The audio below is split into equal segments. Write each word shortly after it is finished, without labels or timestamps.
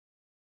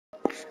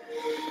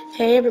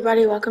Hey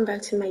everybody, welcome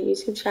back to my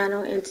YouTube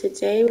channel, and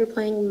today we're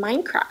playing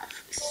Minecraft.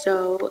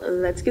 So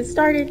let's get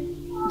started.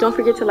 Don't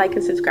forget to like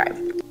and subscribe.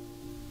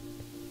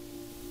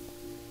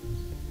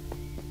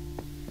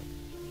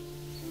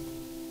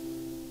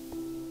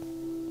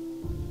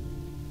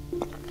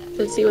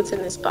 Let's see what's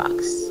in this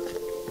box.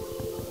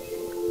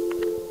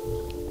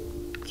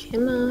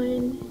 Come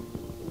on.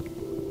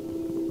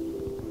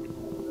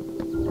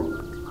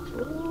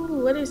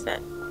 Ooh, what is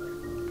that?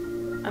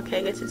 Okay,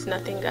 I guess it's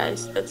nothing,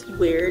 guys. That's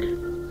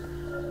weird.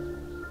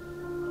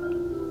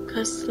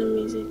 Custom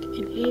music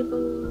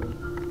enable.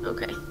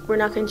 Okay, we're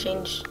not gonna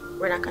change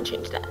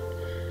that.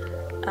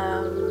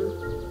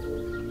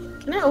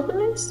 Can I open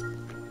this?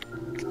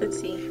 Let's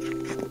see.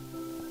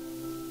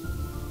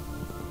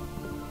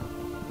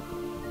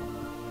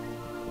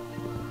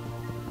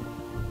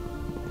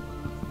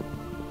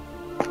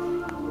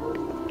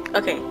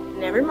 Okay,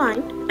 never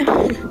mind.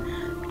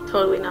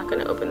 Totally not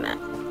gonna open that.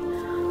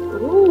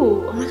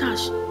 Ooh, oh my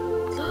gosh.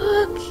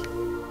 Look.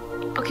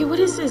 Okay, what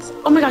is this?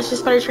 Oh my gosh, the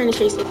spider trying to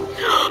chase me.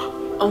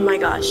 Oh my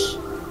gosh.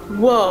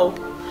 Whoa.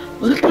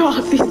 Look at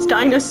all these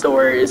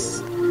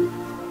dinosaurs. I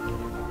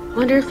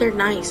wonder if they're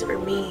nice or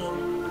mean.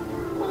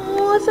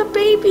 Oh, it's a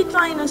baby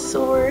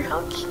dinosaur.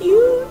 How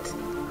cute.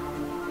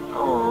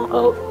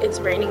 Oh, it's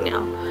raining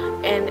now.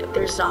 And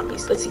there's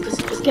zombies. Let's see. Let's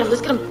get him.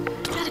 Let's get him.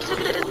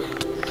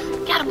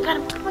 Got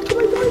him. Come on.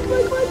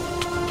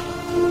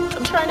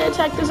 I'm trying to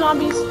attack the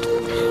zombies,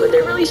 but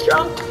they're really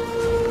strong.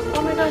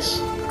 Oh my gosh.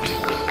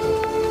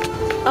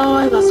 Oh,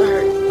 I lost a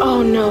heart.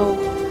 Oh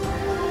no.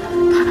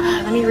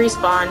 Let me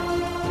respawn.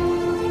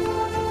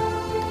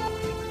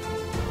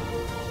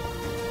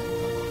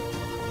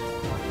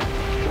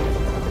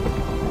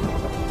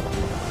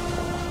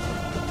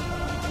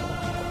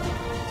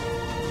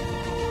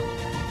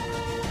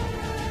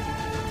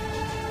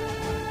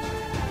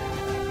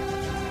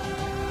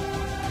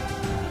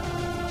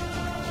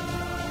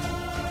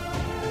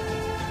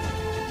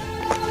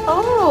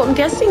 Oh, I'm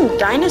guessing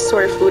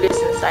dinosaur food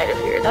is inside of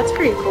here. That's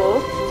pretty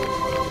cool.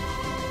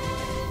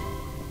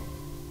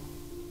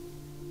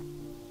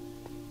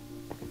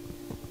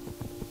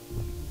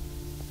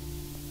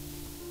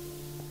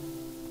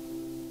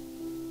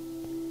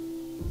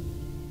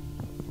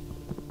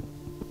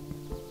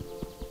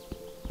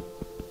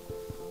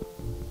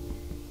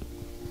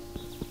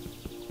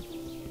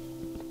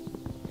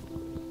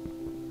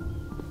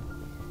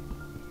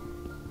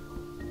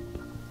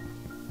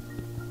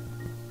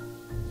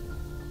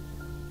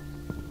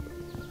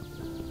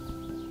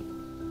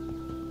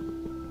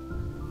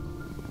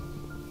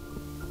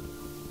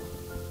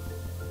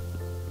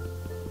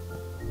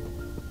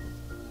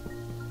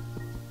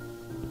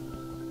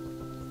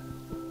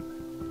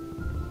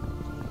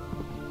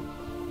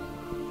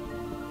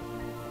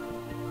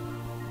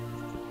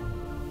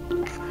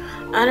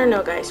 I don't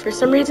know, guys. For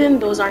some reason,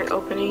 those aren't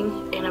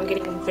opening, and I'm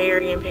getting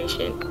very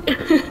impatient.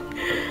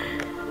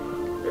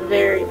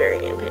 Very,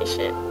 very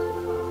impatient.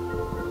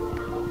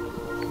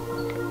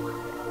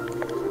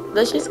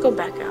 Let's just go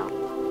back out.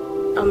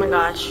 Oh my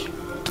gosh.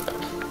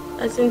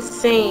 That's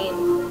insane.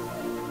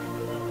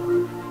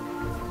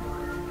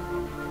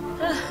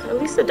 At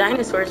least the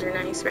dinosaurs are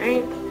nice,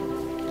 right?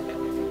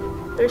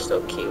 They're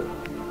so cute.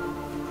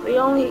 The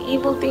only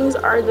evil things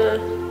are the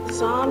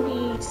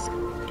zombies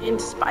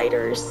and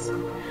spiders.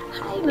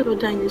 Hi, little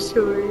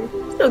dinosaur.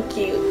 So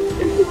cute.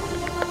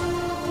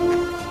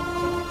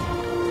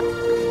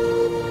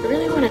 I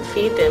really want to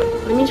feed them.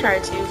 Let me try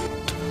to.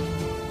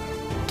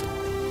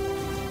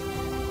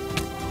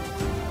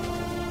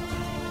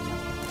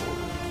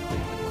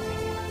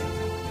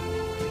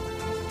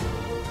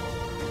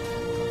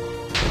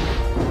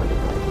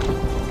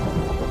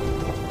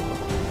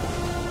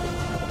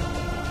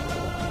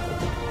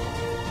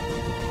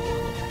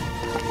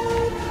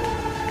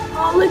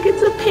 Oh, look,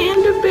 it's a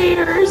panda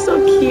bear.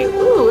 So cute.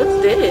 Ooh,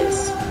 what's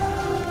this?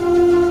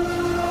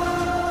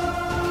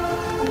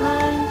 Come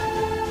on.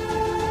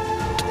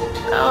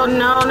 Oh,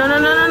 no.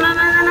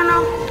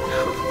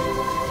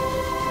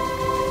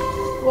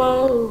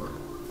 Whoa.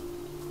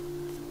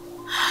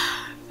 I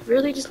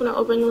really just want to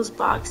open those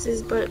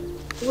boxes, but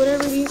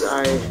whatever these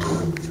are.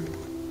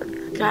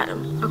 Got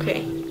them.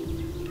 Okay.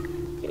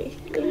 Okay,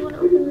 I really want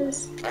to open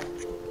this.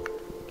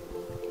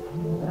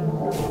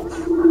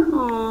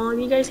 Aw,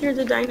 you guys hear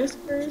the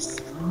dinosaurs?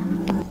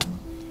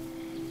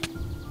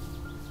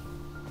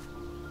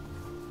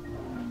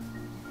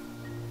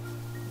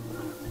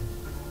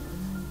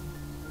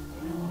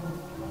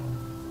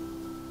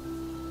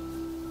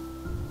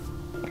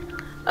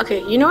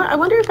 Okay, you know what? I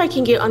wonder if I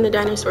can get on the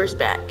dinosaur's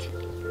back.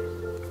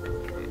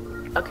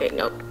 Okay,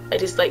 nope. I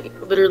just like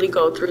literally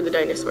go through the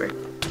dinosaur.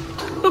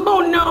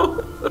 Oh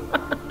no!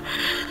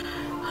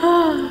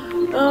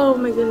 Oh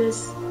my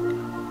goodness.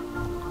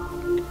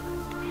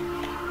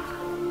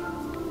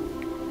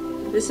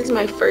 This is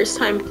my first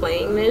time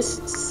playing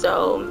this,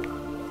 so...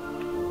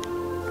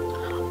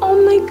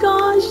 Oh my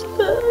gosh,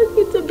 look!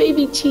 It's a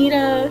baby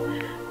cheetah!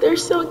 They're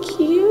so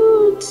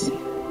cute!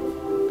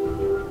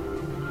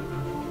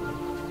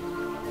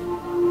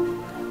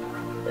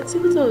 Let's see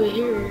what's over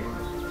here.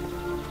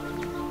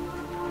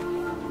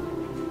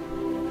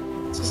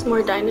 Some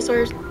more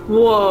dinosaurs.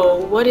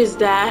 Whoa, what is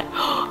that?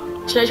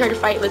 Should I try to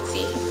fight? Let's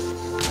see.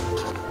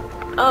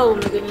 Oh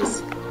my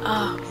goodness.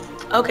 Oh.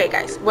 Okay,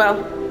 guys.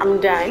 Well,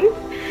 I'm done.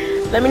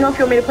 Let me know if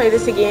you want me to play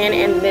this again,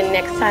 and then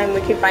next time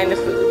we can find the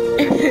food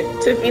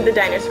to feed the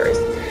dinosaurs.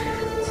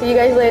 See you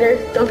guys later.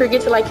 Don't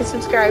forget to like and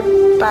subscribe.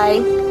 Bye.